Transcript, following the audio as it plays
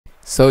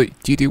So,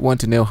 do you want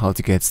to know how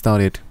to get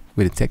started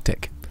with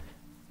TickTick?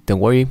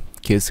 Don't worry,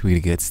 because we'll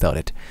get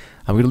started.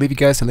 I'm going to leave you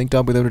guys a link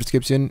down below in the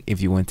description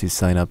if you want to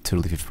sign up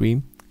totally for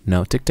free.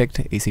 Now,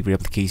 TickTick is a free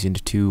application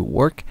to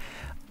work.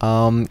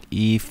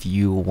 If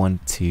you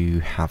want to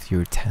have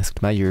your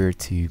task manager,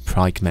 to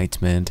project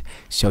management,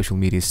 social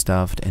media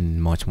stuff,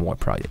 and much more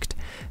project.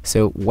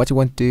 So what you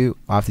want to do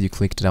after you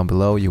click down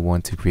below, you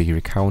want to create your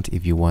account.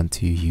 If you want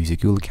to use a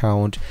Google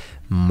account,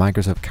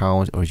 Microsoft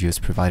account, or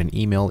just provide an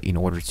email in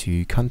order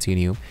to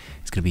continue,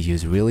 it's going to be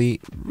just really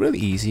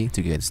easy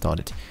to get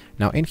started.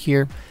 Now in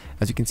here,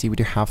 as you can see, we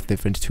do have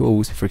different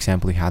tools. For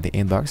example, we have the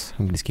inbox.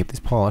 I'm going to skip this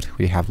part.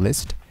 We have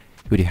list,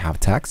 we do have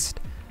text,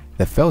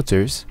 the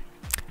filters,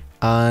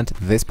 and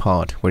this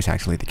part, which is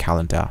actually the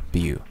calendar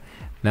view.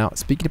 Now,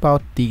 speaking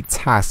about the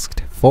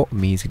task, for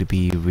me, it's going to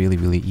be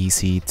really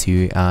easy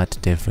to add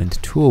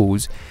different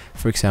tools.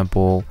 For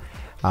example,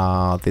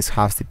 this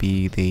has to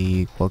be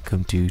the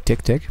welcome to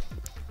TickTick.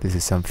 This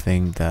is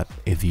something that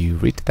if you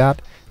read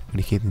that, I'm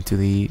going to hit into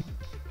the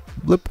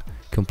bloop,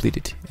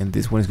 completed, and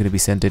this one is going to be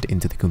sent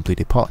into the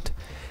completed part.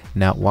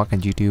 Now, what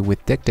can you do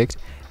with TickTick?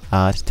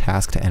 Add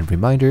tasks and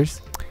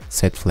reminders,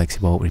 set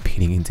flexible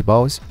repeating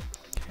intervals,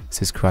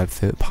 subscribe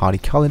third-party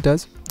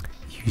calendars,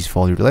 use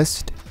folder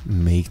list,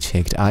 make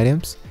checked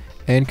items,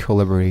 and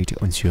collaborate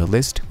on your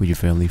list with your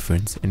family,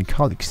 friends, and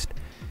colleagues.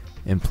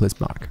 And plus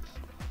mark.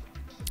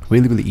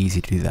 Really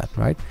easy to do that,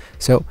 right?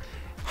 So,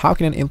 how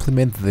can I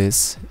implement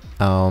this?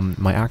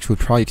 My actual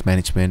project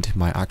management,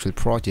 my actual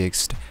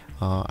projects,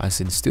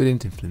 as a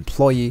student, as an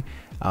employee,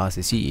 as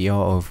a CEO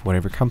of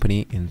whatever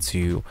company,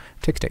 into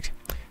TickTick.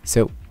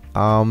 So,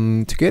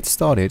 to get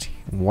started,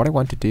 what I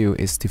want to do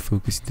is to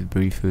focus the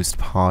very first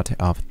part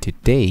of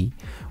today,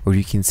 where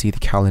you can see the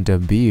calendar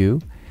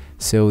view.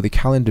 So the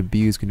calendar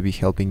view is going to be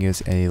helping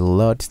us a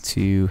lot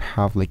to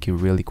have like a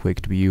really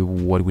quick view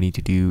of what we need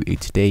to do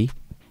each day.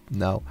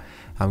 Now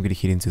I'm going to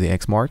hit into the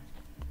X mark,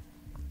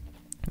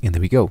 and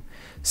there we go.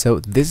 So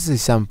this is a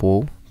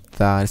sample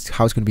that's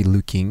how it's going to be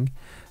looking,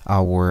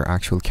 our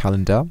actual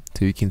calendar.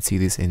 So you can see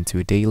this into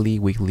a daily,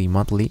 weekly,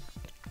 monthly.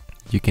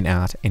 You can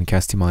add and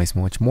customize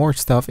much more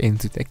stuff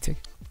into TickTick.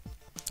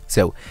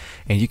 So,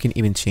 and you can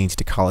even change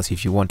the colors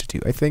if you want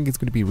to. I think it's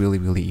going to be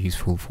really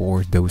useful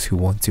for those who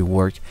want to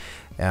work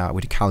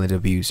with the calendar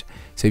views.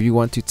 So if you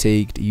want to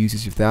take the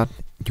usage of that,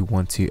 you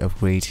want to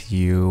upgrade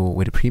you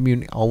with a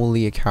premium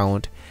only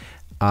account,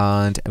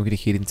 and I'm going to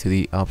hit into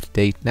the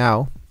update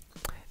now.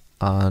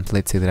 And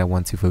let's say that I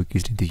want to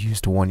focus into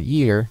just 1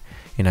 year,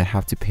 and I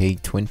have to pay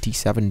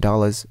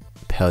 $27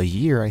 per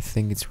year. I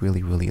think it's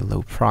really a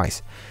low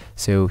price.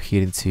 So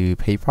hit into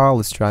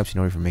PayPal, Stripes in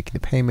order for making the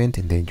payment,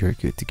 and then you're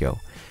good to go.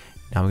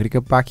 Now I'm going to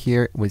go back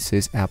here which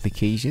says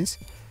applications.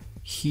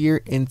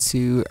 Here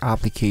into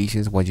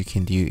applications, what you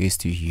can do is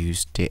to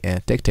use the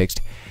TickTick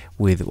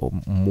with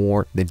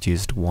more than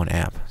just one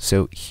app.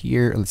 So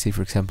here, let's say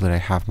for example that I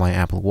have my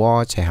Apple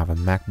Watch, I have a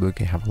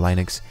MacBook, I have a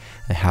Linux,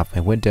 I have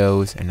my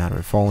Windows,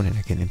 another phone, and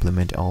I can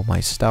implement all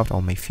my stuff,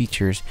 all my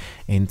features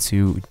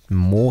into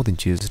more than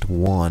just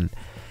one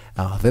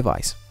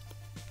device.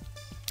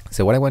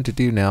 So what I want to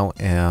do now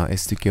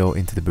is to go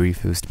into the very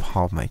first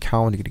part of my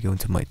account. I'm going to go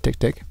into my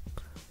TickTick.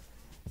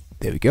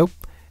 There we go.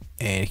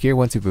 And here I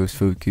want to be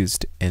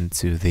focused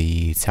into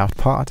the top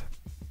part,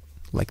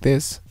 like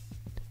this.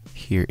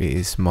 Here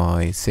is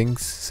my syncs,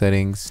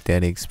 settings,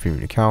 statics,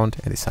 premium account,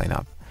 and the sign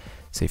up.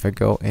 So if I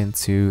go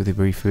into the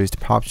very first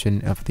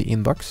option of the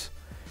inbox,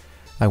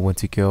 I want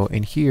to go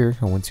in here,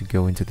 I want to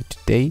go into the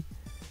today,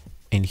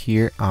 and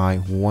here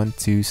I want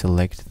to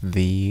select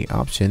the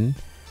option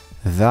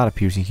that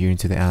appears in here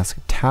into the ask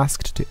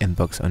tasked to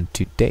inbox on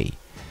today.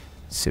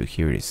 So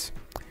here it is.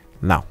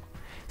 Now,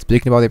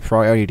 speaking about the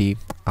priority,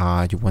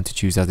 you want to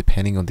choose that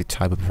depending on the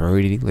type of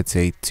priority. Let's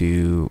say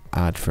to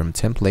add from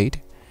template,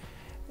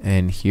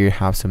 and here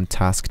have some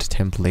tasked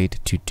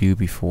template to do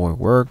before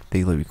work,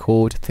 daily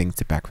record, things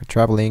to pack for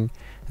traveling.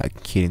 I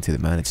can get into the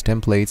manage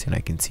templates, and I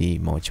can see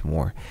much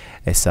more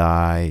as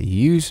I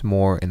use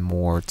more and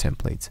more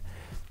templates.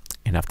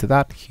 And after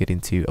that, hit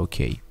into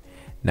OK.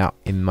 Now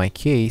in my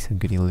case, I'm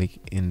going to click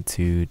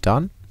into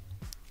done.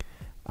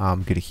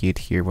 I'm going to hit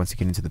here once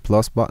again into the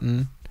plus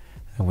button.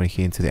 I'm going to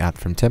hit into the add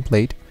from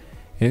template,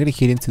 and I'm going to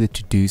hit into the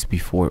to-dos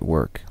before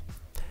work.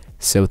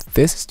 So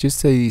this is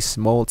just a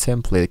small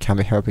template that can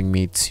be helping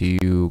me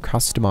to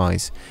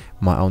customize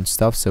my own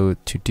stuff. So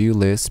to-do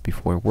list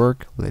before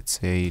work, let's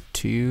say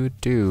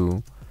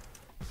to-do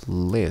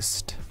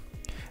list,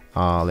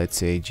 let's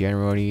say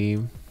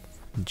January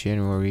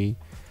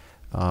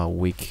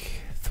week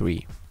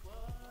 3.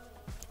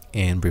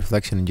 And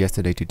reflection on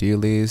yesterday to-do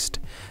list,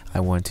 I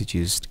want to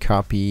just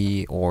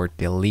copy or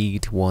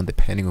delete one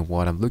depending on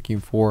what I'm looking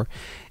for.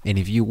 And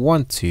if you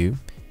want to,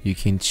 you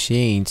can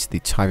change the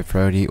type of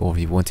priority, or if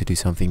you want to do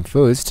something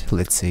first,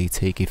 let's say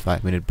take a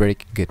 5-minute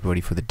break, get ready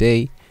for the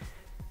day,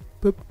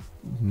 boop,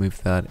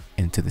 move that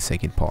into the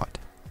second part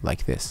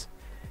like this.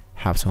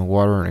 Have some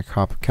water and a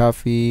cup of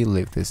coffee,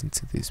 leave this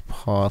into this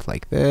pot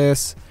like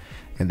this,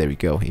 and there we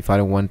go. If I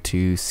don't want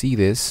to see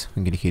this,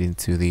 I'm going to hit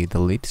into the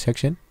delete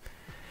section.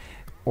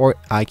 or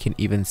I can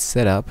even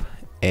set up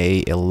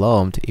a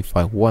alarm if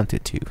I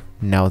wanted to.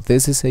 Now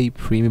this is a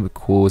premium of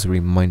course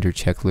reminder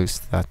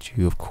checklist that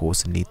you of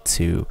course need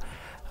to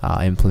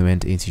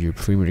implement into your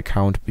premium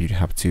account, but you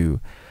have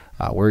to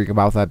worry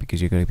about that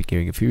because you're going to be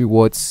getting a few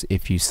rewards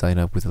if you sign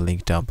up with the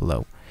link down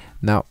below.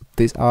 Now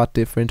these are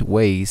different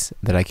ways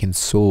that I can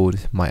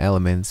sort my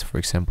elements. For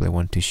example, I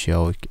want to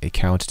show a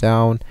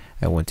countdown,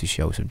 I want to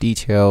show some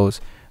details,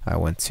 I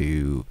want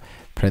to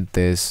print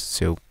this,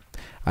 so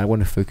I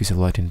want to focus a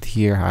lot in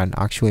here, and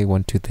actually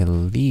want to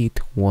delete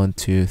 1,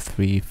 2,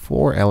 3,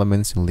 4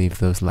 elements and leave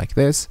those like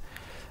this.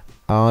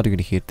 I'm going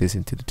to hit this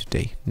into the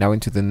today. Now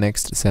into the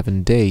next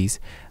 7 days,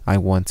 I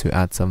want to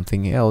add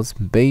something else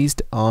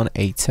based on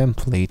a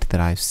template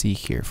that I see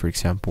here. For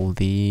example,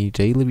 the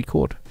daily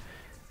record.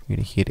 I'm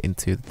going to hit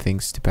into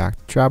things to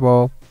back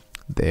travel.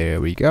 There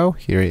we go.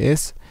 Here it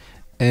is.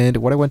 And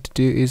what I want to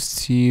do is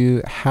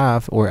to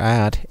have or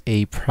add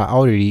a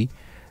priority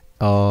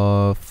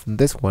of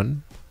this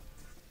one.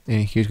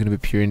 And here's going to be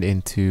appearing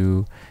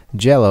into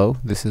yellow.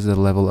 This is the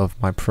level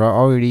of my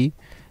priority,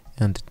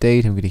 and the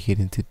date I'm going to hit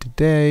into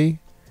today.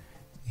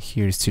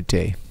 Here's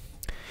today.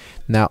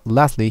 Now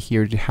lastly,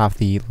 here we have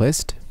the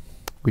list,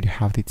 we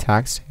have the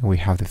text, and we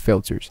have the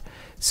filters.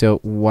 So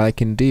what I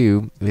can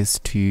do is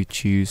to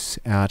choose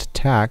add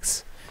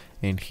tags,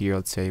 and here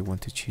let's say I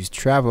want to choose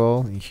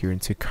travel, and here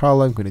into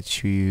color I'm going to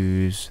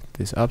choose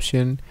this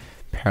option,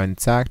 parent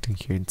tag,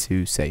 and here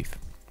into save.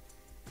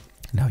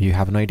 Now you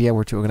have an idea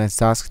where to organize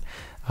tasks.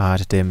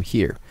 Add them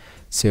here.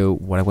 So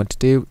what I want to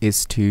do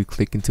is to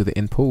click into the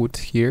input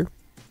here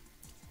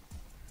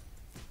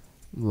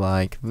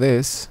like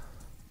this,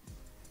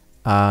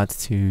 add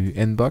to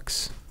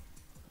inbox,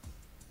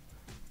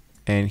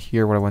 and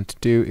here what I want to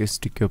do is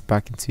to go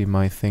back into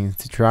my things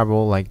to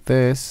travel like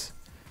this.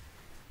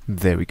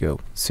 There we go.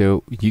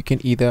 So you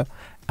can either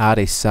add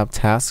a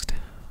subtask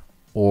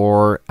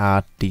or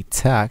add the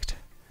tag,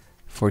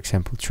 for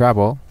example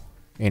travel,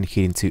 and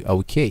hit into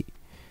OK.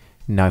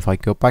 Now if I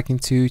go back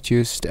into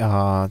just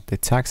the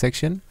tag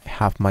section, I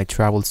have my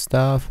travel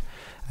stuff,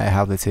 I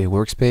have let's say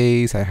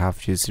workspace, I have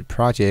just a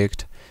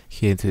project,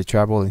 here into the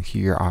travel, and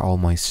here are all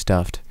my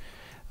stuff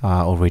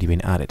already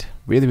been added.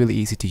 Really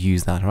easy to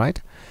use that,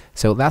 right?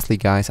 So lastly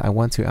guys, I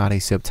want to add a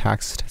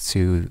subtext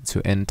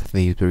to end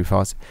the very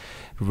fast,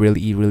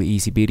 really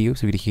easy video.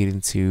 So we hit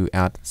into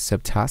add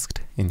subtask,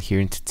 and here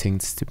into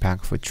things to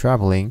pack for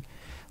traveling,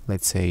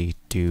 let's say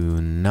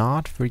do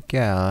not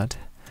forget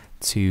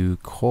to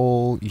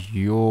call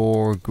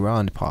your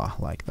grandpa,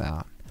 like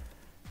that,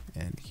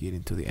 and hit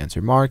into the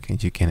answer mark,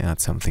 and you can add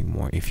something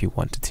more if you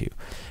wanted to.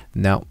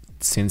 Now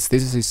since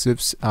this is a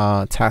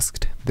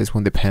subtask, this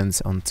one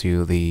depends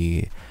onto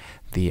the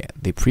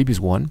previous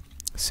one,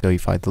 so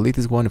if I delete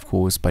this one, of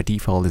course by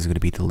default it's going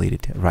to be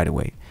deleted right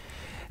away.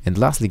 And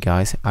lastly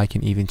guys, I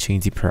can even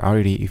change the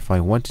priority if I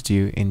wanted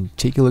to, and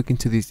take a look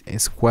into this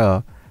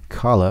square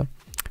color.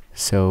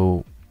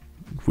 So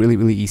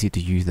really easy to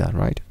use that,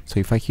 right? So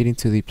if I hit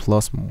into the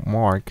plus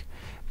mark,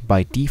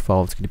 by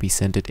default it's going to be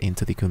sent it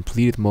into the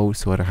completed mode,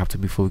 so I don't have to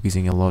be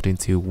focusing a lot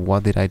into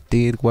what did I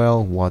did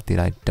well, what did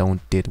I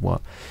don't did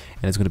well,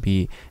 and it's going to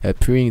be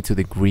appearing into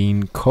the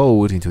green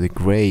code, into the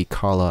gray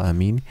color I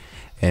mean,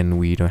 and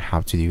we don't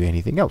have to do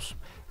anything else.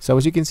 So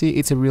as you can see,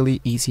 it's a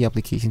really easy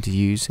application to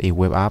use, a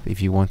web app.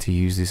 If you want to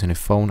use this on a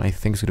phone, I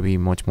think it's going to be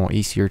much more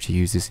easier to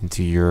use this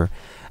into your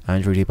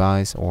Android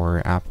device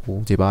or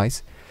Apple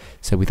device.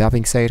 So with that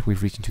being said,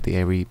 we've reached into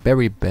the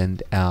very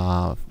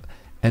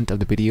end of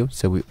the video.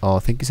 So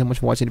thank you so much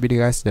for watching the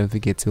video guys. Don't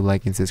forget to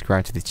like and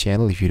subscribe to the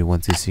channel if you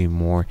want to see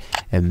more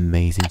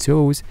amazing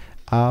tools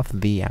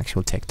of the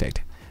actual TickTick.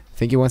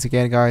 Thank you once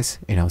again guys,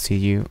 and I'll see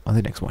you on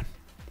the next one.